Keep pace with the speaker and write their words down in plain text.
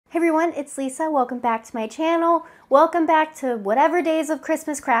Hey everyone, it's Lisa. Welcome back to my channel. Welcome back to whatever days of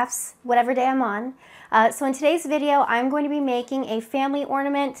Christmas crafts, whatever day I'm on. So in today's video, I'm going to be making a family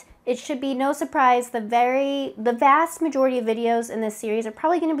ornament. It should be no surprise, the vast majority of videos in this series are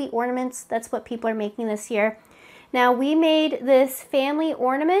probably going to be ornaments. That's what people are making this year. Now we made this family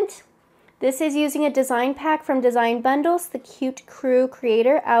ornament. This is using a design pack from Design Bundles, the Cute Crew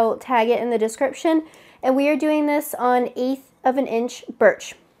creator. I'll tag it in the description. And we are doing this on 1/8 of an inch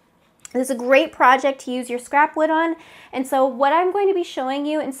birch. This is a great project to use your scrap wood on. And so what I'm going to be showing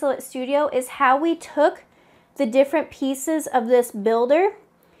you in Silhouette Studio is how we took the different pieces of this builder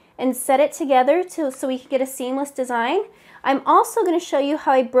and set it together so we could get a seamless design. I'm also going to show you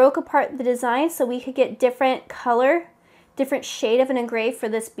how I broke apart the design so we could get different color, different shade of an engrave for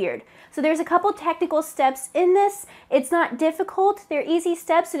this beard. So there's a couple technical steps in this. It's not difficult, they're easy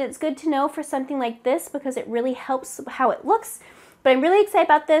steps, and it's good to know for something like this because it really helps how it looks. But I'm really excited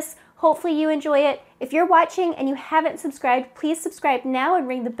about this. Hopefully you enjoy it. If you're watching and you haven't subscribed, please subscribe now and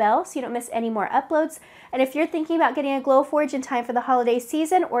ring the bell so you don't miss any more uploads. And if you're thinking about getting a Glowforge in time for the holiday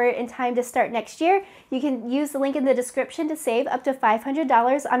season or in time to start next year, you can use the link in the description to save up to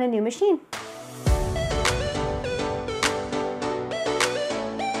 $500 on a new machine.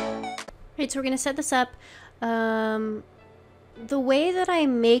 Alright, so we're going to set this up. The way that I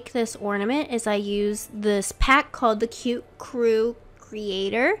make this ornament is I use this pack called the Cute Crew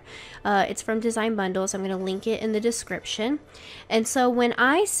Creator. It's from Design Bundles. I'm going to link it in the description. And so when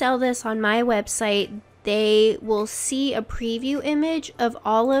I sell this on my website, they will see a preview image of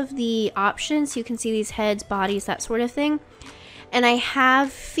all of the options. You can see these heads, bodies, that sort of thing. And I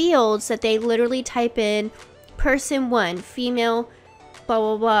have fields that they literally type in person 1, female, blah,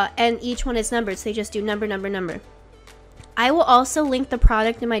 blah, blah, and each one is numbered. So they just do number, number, number. I will also link the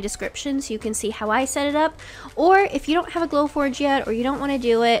product in my description so you can see how I set it up. Or if you don't have a Glowforge yet or you don't want to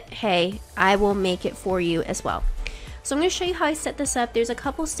do it, hey, I will make it for you as well. So I'm going to show you how I set this up. There's a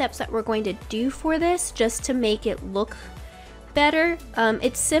couple steps that we're going to do for this just to make it look better.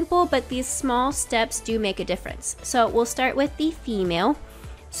 It's simple, but these small steps do make a difference. So we'll start with the female.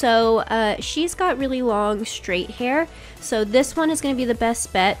 So she's got really long straight hair. So this one is going to be the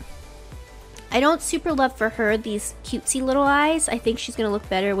best bet. I don't super love for her these cutesy little eyes. I think she's going to look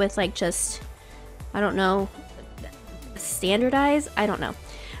better with like just, I don't know, standard eyes. I don't know.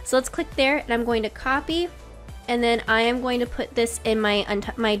 So let's click there and I'm going to copy and then I am going to put this in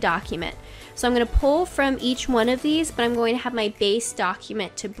my document. So I'm going to pull from each one of these, but I'm going to have my base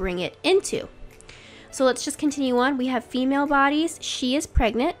document to bring it into. So let's just continue on. We have female bodies. She is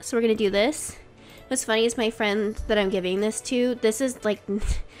pregnant, so we're going to do this. What's funny is my friend that I'm giving this to, this is like,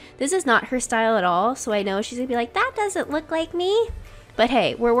 this is not her style at all. So I know she's gonna be like, that doesn't look like me. But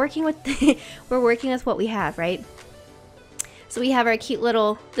hey, we're working with, we're working with what we have, right? So we have our cute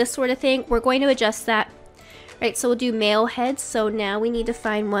little, this sort of thing. We're going to adjust that. Right, so we'll do male heads. So now we need to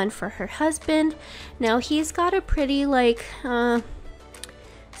find one for her husband. Now he's got a pretty like,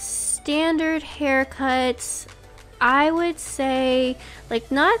 standard haircuts. I would say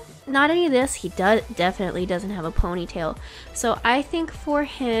like not any of this. He definitely doesn't have a ponytail. So I think for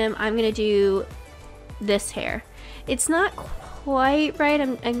him I'm gonna do this hair. It's not quite right.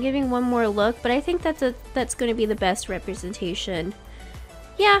 I'm giving one more look, but I think that's gonna be the best representation.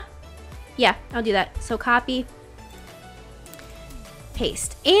 Yeah, I'll do that. So copy,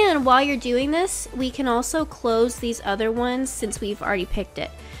 paste. And while you're doing this, we can also close these other ones since we've already picked it.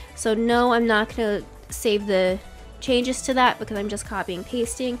 So no, I'm not gonna save the changes to that because I'm just copying,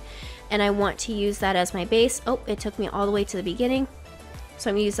 pasting, and I want to use that as my base. Oh, it took me all the way to the beginning. So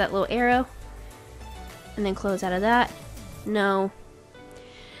I'm gonna use that little arrow and then close out of that. No.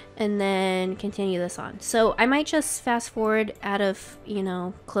 And then continue this on. So I might just fast forward out of, you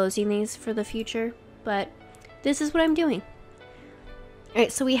know, closing these for the future, but this is what I'm doing.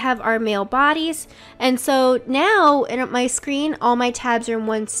 Alright, so we have our male bodies, and so now in my screen, all my tabs are in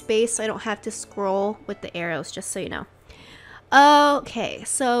one space, so I don't have to scroll with the arrows, just so you know. Okay,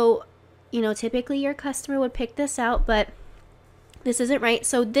 so, you know, typically your customer would pick this out, but this isn't right.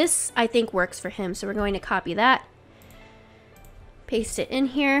 So this, I think, works for him, so we're going to copy that, paste it in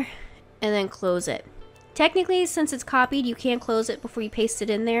here, and then close it. Technically, since it's copied, you can close it before you paste it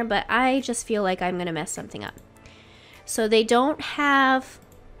in there, but I just feel like I'm going to mess something up. So they don't have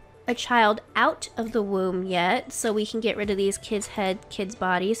a child out of the womb yet, so we can get rid of these kids'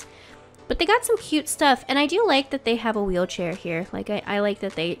 bodies. But they got some cute stuff, and I do like that they have a wheelchair here. Like, I like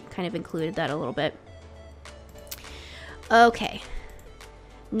that they kind of included that a little bit. Okay.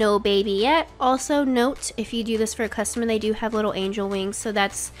 No baby yet. Also note, if you do this for a customer, they do have little angel wings, so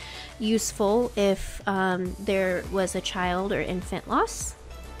that's useful if there was a child or infant loss.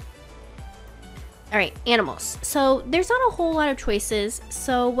 All right, animals. So there's not a whole lot of choices.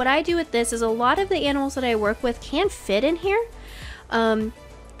 So what I do with this is a lot of the animals that I work with can fit in here.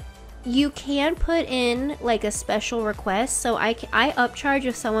 You can put in like a special request. So I upcharge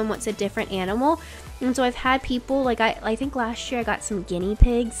if someone wants a different animal. And so I've had people, like I think last year I got some guinea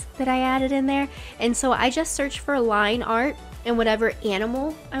pigs that I added in there. And so I just search for line art and whatever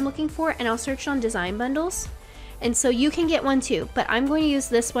animal I'm looking for, and I'll search on design bundles. And so you can get one too, but I'm going to use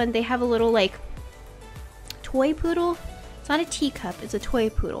this one. They have a little like toy poodle. It's not a teacup, it's a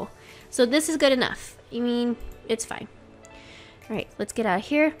toy poodle. So this is good enough. I mean, it's fine. All right, let's get out of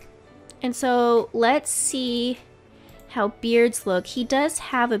here. And so let's see how beards look. He does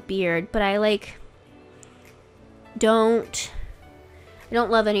have a beard, but I don't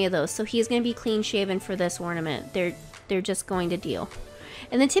love any of those. So he's going to be clean shaven for this ornament. They're just going to deal.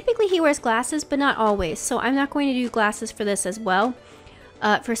 And then typically he wears glasses, but not always. So I'm not going to do glasses for this as well.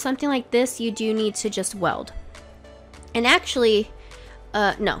 For something like this, you do need to just weld. And actually,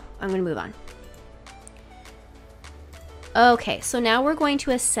 no, I'm going to move on. Okay, so now we're going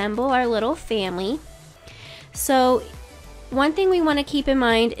to assemble our little family. So one thing we want to keep in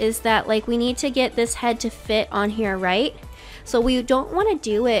mind is that like we need to get this head to fit on here, right? So we don't want to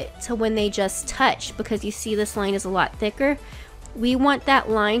do it to when they just touch, because you see this line is a lot thicker. We want that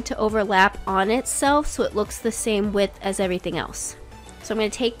line to overlap on itself so it looks the same width as everything else. So I'm going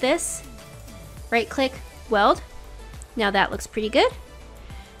to take this, right click, weld. Now that looks pretty good.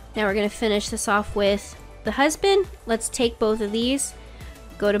 Now we're going to finish this off with the husband. Let's take both of these,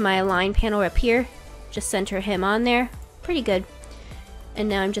 go to my align panel up here, just center him on there. Pretty good. And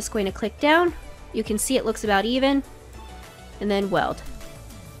now I'm just going to click down. You can see it looks about even. And then weld.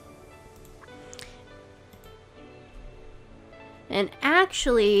 And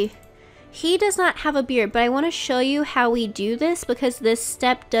actually, he does not have a beard, but I want to show you how we do this because this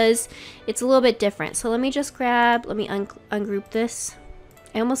step it's a little bit different. So let me just let me ungroup this.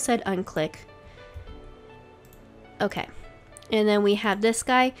 I almost said unclick. Okay. And then we have this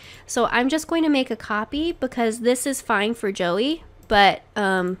guy. So I'm just going to make a copy because this is fine for Joey, but,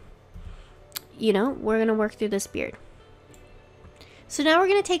 you know, we're going to work through this beard. So now we're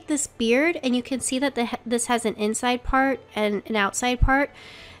going to take this beard, and you can see that this has an inside part and an outside part.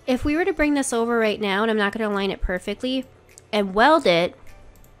 If we were to bring this over right now, and I'm not going to align it perfectly, and weld it,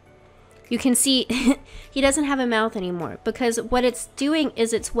 you can see he doesn't have a mouth anymore, because what it's doing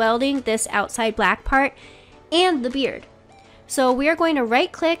is it's welding this outside black part and the beard. So we are going to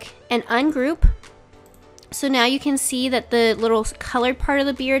right click and ungroup. So now you can see that the little colored part of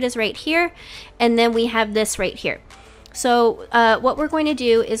the beard is right here, and then we have this right here. So what we're going to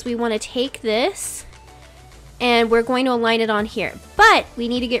do is we want to take this and we're going to align it on here, but we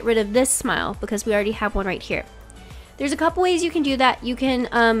need to get rid of this smile because we already have one right here. There's a couple ways you can do that. You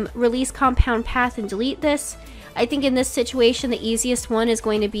can release compound path and delete this. I think in this situation the easiest one is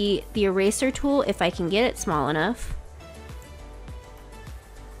going to be the eraser tool, if I can get it small enough.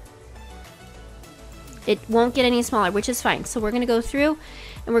 It won't get any smaller, which is fine. So we're going to go through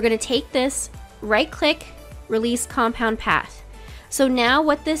and we're going to take this, right click, release compound path. So now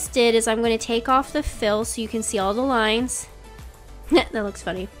what this did is I'm going to take off the fill so you can see all the lines. That looks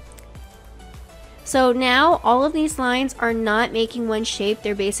funny. So now all of these lines are not making one shape.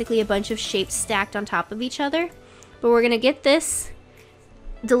 They're basically a bunch of shapes stacked on top of each other. But we're going to get this,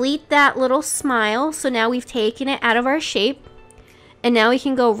 delete that little smile. So now we've taken it out of our shape. And now we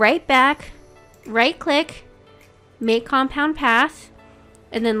can go right back, right click, make compound path,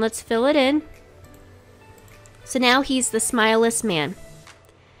 and then let's fill it in. So now he's the smileless man.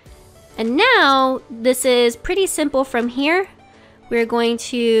 And now this is pretty simple from here. We're going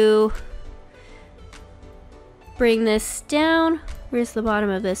to bring this down. Where's the bottom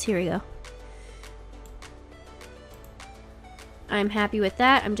of this? Here we go. I'm happy with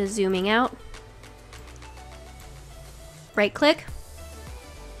that. I'm just zooming out. Right click,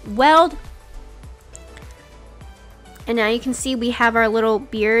 weld. And now you can see we have our little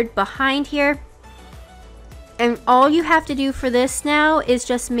beard behind here. And all you have to do for this now is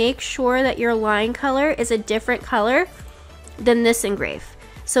just make sure that your line color is a different color than this engrave.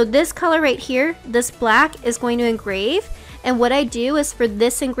 So this color right here, this black, is going to engrave. And what I do is for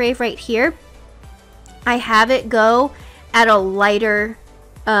this engrave right here, I have it go at a lighter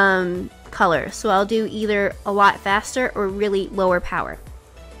color. So I'll do either a lot faster or really lower power.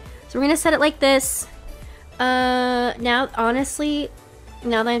 So we're going to set it like this. Now, honestly,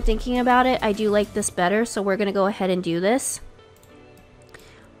 now that I'm thinking about it, I do like this better, so we're going to go ahead and do this.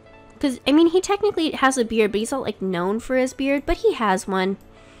 Because, I mean, he technically has a beard, but he's not, like, known for his beard, but he has one.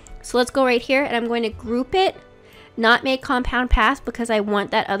 So let's go right here, and I'm going to group it, not make compound path because I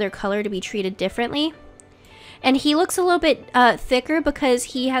want that other color to be treated differently. And he looks a little bit thicker because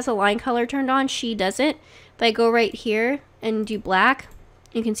he has a line color turned on. She doesn't. If I go right here and do black,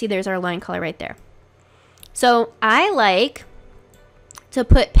 you can see there's our line color right there. So I like to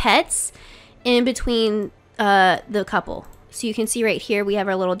put pets in between the couple. So you can see right here we have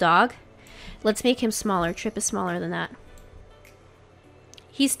our little dog. Let's make him smaller. Trip is smaller than that.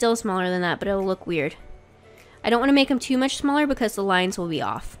 He's still smaller than that, but it'll look weird. I don't want to make him too much smaller because the lines will be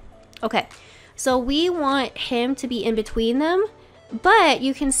off. Okay, so we want him to be in between them, but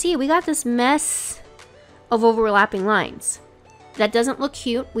you can see we got this mess of overlapping lines. That doesn't look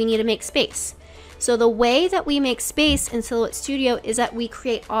cute. We need to make space. So the way that we make space in Silhouette Studio is that we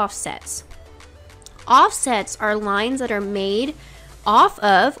create offsets. Offsets are lines that are made off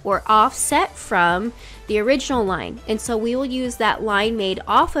of or offset from the original line. And so we will use that line made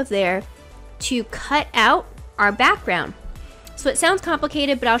off of there to cut out our background. So it sounds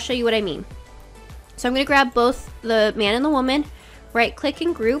complicated, but I'll show you what I mean. So I'm going to grab both the man and the woman, right click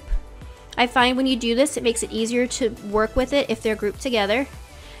and group. I find when you do this, it makes it easier to work with it if they're grouped together.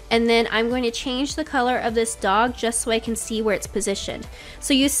 And then I'm going to change the color of this dog just so I can see where it's positioned.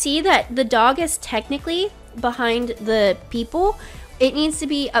 So you see that the dog is technically behind the people. It needs to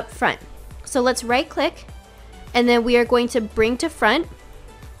be up front. So let's right click and then we are going to bring to front.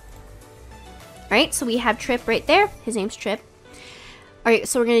 All right, so we have Trip right there. His name's Trip. All right,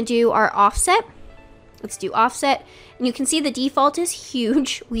 so we're going to do our offset. Let's do offset. And you can see the default is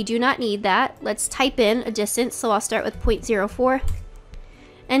huge. We do not need that. Let's type in a distance. So I'll start with 0.04.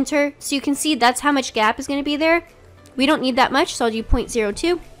 Enter. So you can see that's how much gap is going to be there. We don't need that much, so I'll do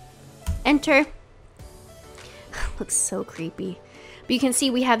 0.02. Enter. Looks so creepy. But you can see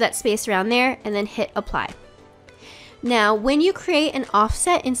we have that space around there, and then hit apply. Now, when you create an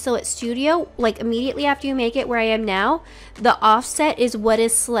offset in Silhouette Studio, like immediately after you make it where I am now, the offset is what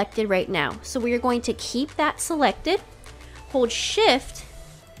is selected right now. So we are going to keep that selected, hold Shift,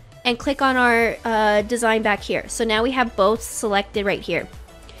 and click on our design back here. So now we have both selected right here.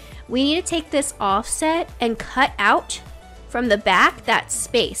 We need to take this offset and cut out from the back that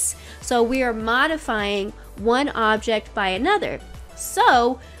space. So we are modifying one object by another.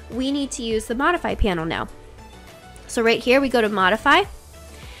 So we need to use the modify panel now. So right here we go to modify,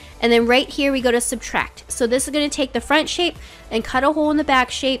 and then right here we go to subtract. So this is going to take the front shape and cut a hole in the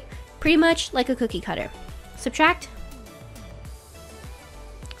back shape, pretty much like a cookie cutter. Subtract.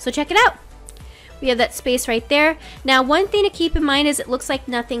 So check it out. We have that space right there. Now, one thing to keep in mind is it looks like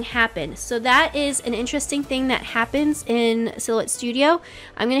nothing happened. So that is an interesting thing that happens in Silhouette Studio.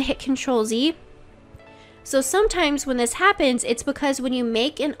 I'm going to hit Control Z. So sometimes when this happens, it's because when you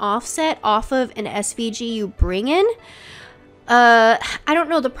make an offset off of an SVG you bring in, I don't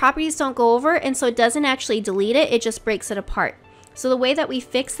know, the properties don't go over, and so it doesn't actually delete it, it just breaks it apart. So the way that we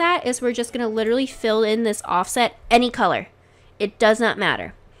fix that is we're just going to literally fill in this offset any color. It does not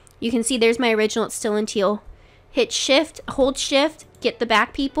matter. You can see there's my original, it's still in teal. Hit Shift, hold Shift, get the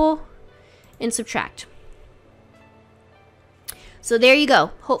back people, and subtract. So there you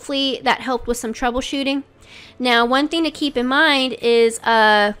go. Hopefully that helped with some troubleshooting. Now, one thing to keep in mind is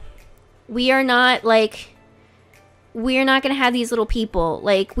we are not going to have these little people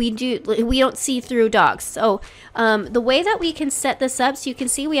like we don't see through dogs. So the way that we can set this up, so you can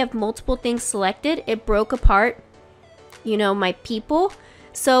see we have multiple things selected. It broke apart, you know, my people.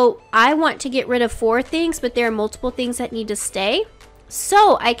 So I want to get rid of 4 things, but there are multiple things that need to stay.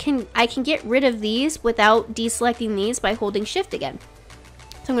 So I can get rid of these without deselecting these by holding Shift again.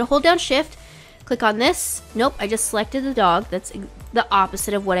 So I'm going to hold down Shift, click on this. Nope, I just selected the dog. That's the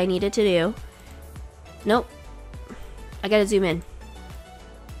opposite of what I needed to do. Nope. I got to zoom in.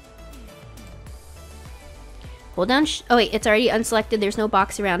 Hold down. Oh wait, it's already unselected. There's no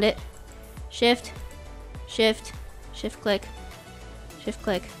box around it. Shift, Shift, Shift click. Shift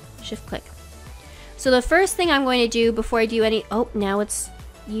click, Shift click. So the first thing I'm going to do before I do any, oh, now it's,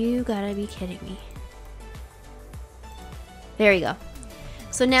 you gotta be kidding me. There you go.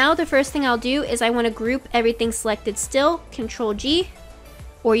 So now the first thing I'll do is I want to group everything selected still, Control G,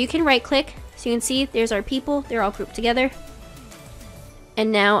 or you can right click. So you can see there's our people, they're all grouped together.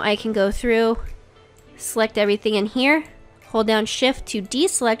 And now I can go through, select everything in here, hold down Shift to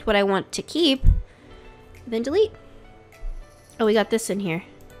deselect what I want to keep, then delete. Oh, we got this in here.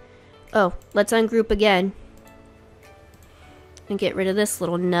 Oh, let's ungroup again. And get rid of this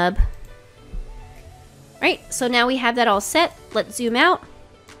little nub. Right, so now we have that all set. Let's zoom out.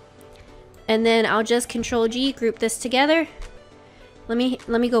 And then I'll just Control G, group this together. Let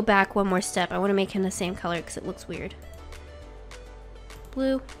me go back one more step. I want to make him the same color because it looks weird.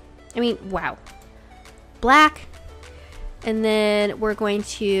 Blue. I mean, wow. Black. And then we're going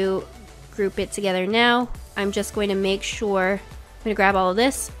to group it together now. I'm just going to make sure, I'm going to grab all of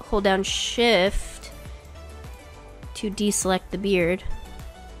this, hold down Shift to deselect the beard,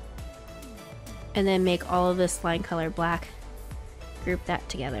 and then make all of this line color black. Group that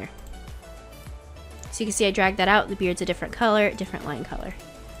together. So you can see I dragged that out. The beard's a different color, different line color.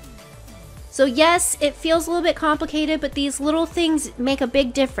 So yes, it feels a little bit complicated, but these little things make a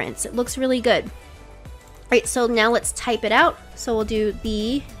big difference. It looks really good. All right, so now let's type it out. So we'll do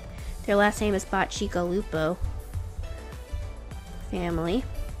their last name is Bacigalupo family.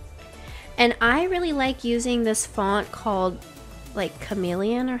 And I really like using this font called like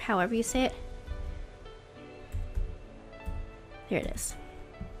Chameleon, or however you say it. Here it is.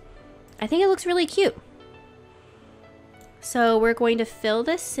 I think it looks really cute. So we're going to fill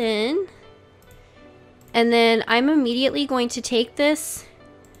this in. And then I'm immediately going to take this,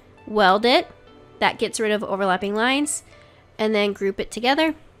 weld it. That gets rid of overlapping lines. And then group it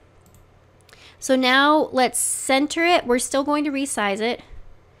together. So now let's center it. We're still going to resize it.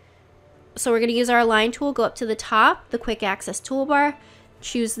 So we're going to use our align tool, go up to the top, the quick access toolbar,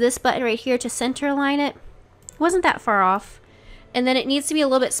 choose this button right here to center align it. Wasn't that far off. And then it needs to be a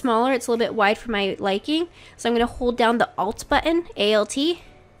little bit smaller. It's a little bit wide for my liking. So I'm going to hold down the Alt button, ALT.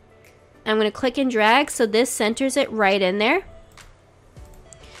 I'm going to click and drag so this centers it right in there.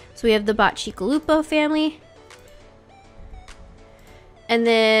 So we have the Bacigalupo family. And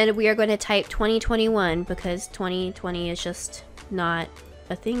then we are going to type 2021 because 2020 is just not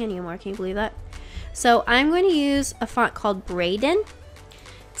a thing anymore. Can you believe that? So I'm going to use a font called Braden.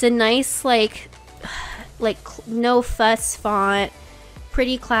 It's a nice like no fuss font,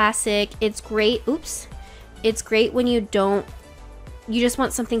 pretty classic. It's great. Oops. It's great when you just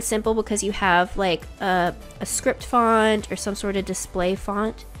want something simple because you have like a script font or some sort of display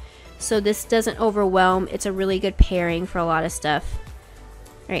font. So this doesn't overwhelm. It's a really good pairing for a lot of stuff.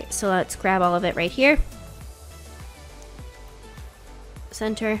 All right, so let's grab all of it right here.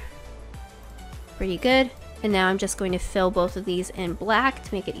 Center. Pretty good. And now I'm just going to fill both of these in black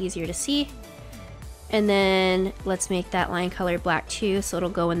to make it easier to see. And then let's make that line color black too, so it'll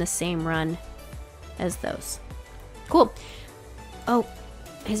go in the same run as those. Cool. Oh,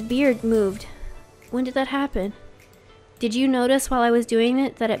 his beard moved. When did that happen? Did you notice while I was doing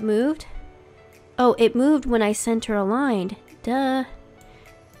it that it moved? Oh, it moved when I center aligned. Duh.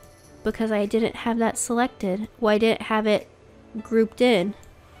 Because I didn't have that selected. Well, I didn't have it grouped in.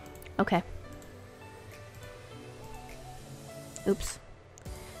 Okay. Oops.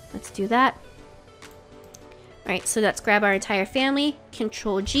 Let's do that. Alright, so let's grab our entire family.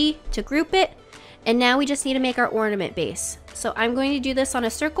 Control G to group it. And now we just need to make our ornament base. So I'm going to do this on a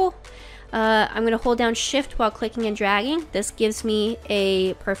circle. I'm going to hold down Shift while clicking and dragging. This gives me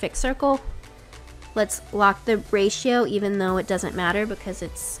a perfect circle. Let's lock the ratio even though it doesn't matter because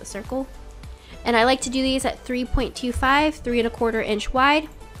it's a circle. And I like to do these at 3.25, 3¼ inch wide.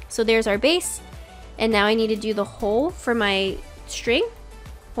 So there's our base. And now I need to do the hole for my string.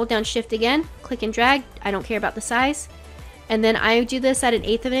 Hold down Shift again, click and drag. I don't care about the size. And then I do this at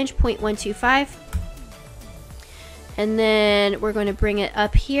 1/8 inch, 0.125. And then we're going to bring it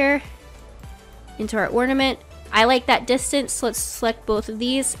up here into our ornament. I like that distance, so let's select both of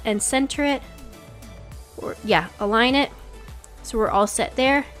these and center it. Or yeah, align it. So we're all set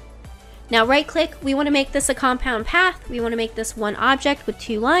there. Now right click, we want to make this a compound path. We want to make this one object with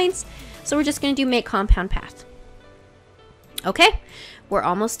 2 lines. So we're just going to do make compound path. Okay, we're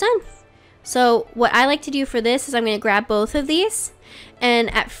almost done. So what I like to do for this is I'm going to grab both of these.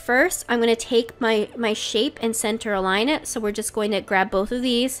 And at first, I'm going to take my shape and center align it. So we're just going to grab both of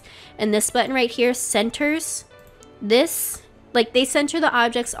these. And this button right here centers this. Like they center the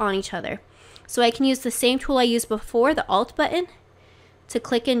objects on each other. So I can use the same tool I used before, the Alt button, to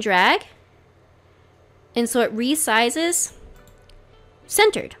click and drag. And so it resizes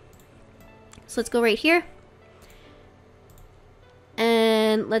centered. So let's go right here.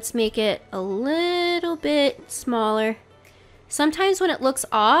 And let's make it a little bit smaller. Sometimes when it looks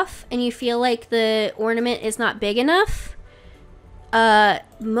off and you feel like the ornament is not big enough,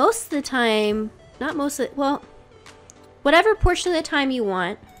 most of the time, not most of the, well, whatever portion of the time you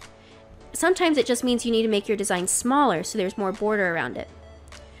want, sometimes it just means you need to make your design smaller so there's more border around it.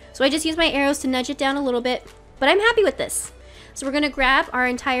 So I just use my arrows to nudge it down a little bit, but I'm happy with this. So we're going to grab our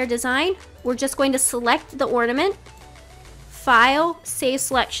entire design. We're just going to select the ornament, File, Save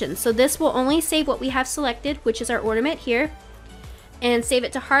Selection. So this will only save what we have selected, which is our ornament here, and save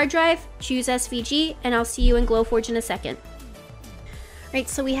it to hard drive, choose SVG, and I'll see you in Glowforge in a second. Right,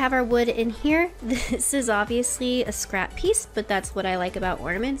 so we have our wood in here. This is obviously a scrap piece, but that's what I like about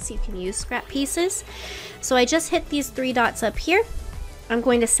ornaments. You can use scrap pieces. So I just hit these 3 dots up here. I'm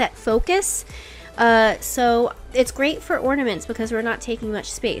going to set focus. So it's great for ornaments because we're not taking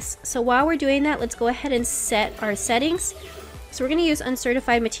much space. So while we're doing that, let's go ahead and set our settings. So we're going to use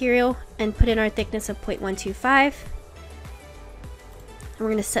uncertified material and put in our thickness of 0.125. And we're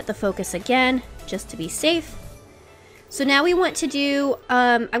going to set the focus again, just to be safe. So now we want to do,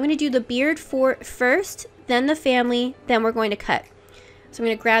 I'm going to do the beard first, then the family, then we're going to cut. So I'm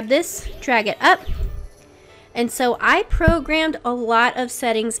going to grab this, drag it up. And so I programmed a lot of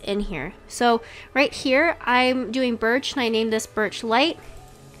settings in here. So right here, I'm doing birch, and I named this birch light.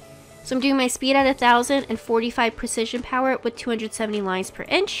 So I'm doing my speed at 1000 and 45 precision power with 270 lines per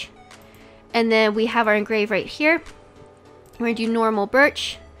inch. And then we have our engrave right here. We're going to do normal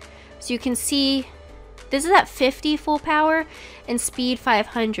birch. So you can see this is at 50 full power and speed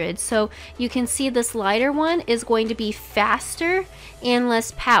 500. So you can see this lighter one is going to be faster and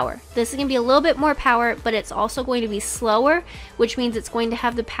less power. This is going to be a little bit more power, but it's also going to be slower, which means it's going to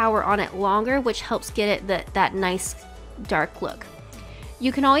have the power on it longer, which helps get it that nice dark look.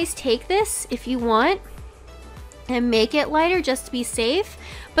 You can always take this if you want and make it lighter just to be safe,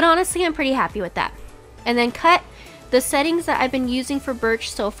 but honestly I'm pretty happy with that. And then cut. The settings that I've been using for birch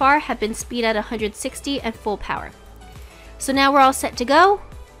so far have been speed at 160 and full power. So now we're all set to go.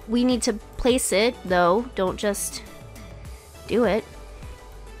 We need to place it though, don't just do it.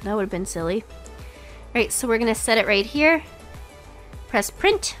 That would have been silly. Right, so we're gonna set it right here, press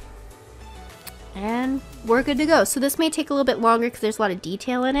print, and we're good to go. So this may take a little bit longer because there's a lot of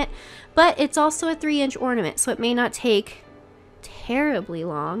detail in it, but it's also a 3-inch ornament, so it may not take terribly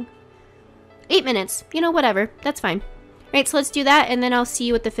long. 8 minutes, you know, whatever, that's fine. Right, so let's do that, and then I'll see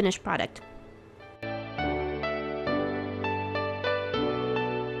you with the finished product.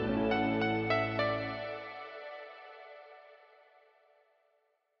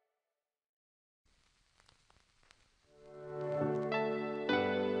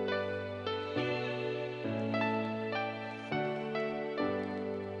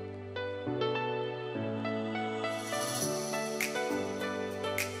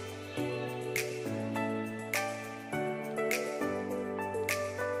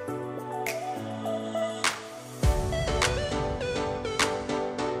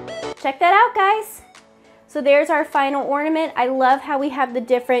 Check that out, guys. So there's our final ornament. I love how we have the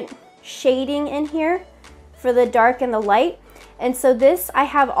different shading in here for the dark and the light. And so this, I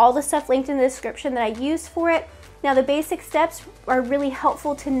have all the stuff linked in the description that I used for it. Now the basic steps are really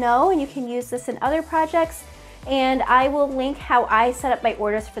helpful to know, and you can use this in other projects. And I will link how I set up my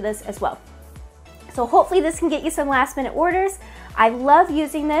orders for this as well. So hopefully this can get you some last minute orders. I love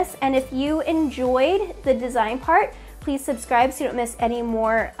using this, and if you enjoyed the design part, please subscribe so you don't miss any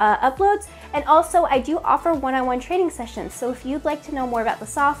more uploads. And also, I do offer one-on-one training sessions. So if you'd like to know more about the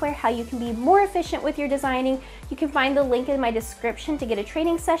software, how you can be more efficient with your designing, you can find the link in my description to get a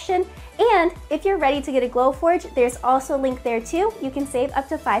training session. And if you're ready to get a Glowforge, there's also a link there too. You can save up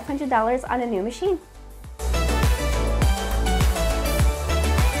to $500 on a new machine.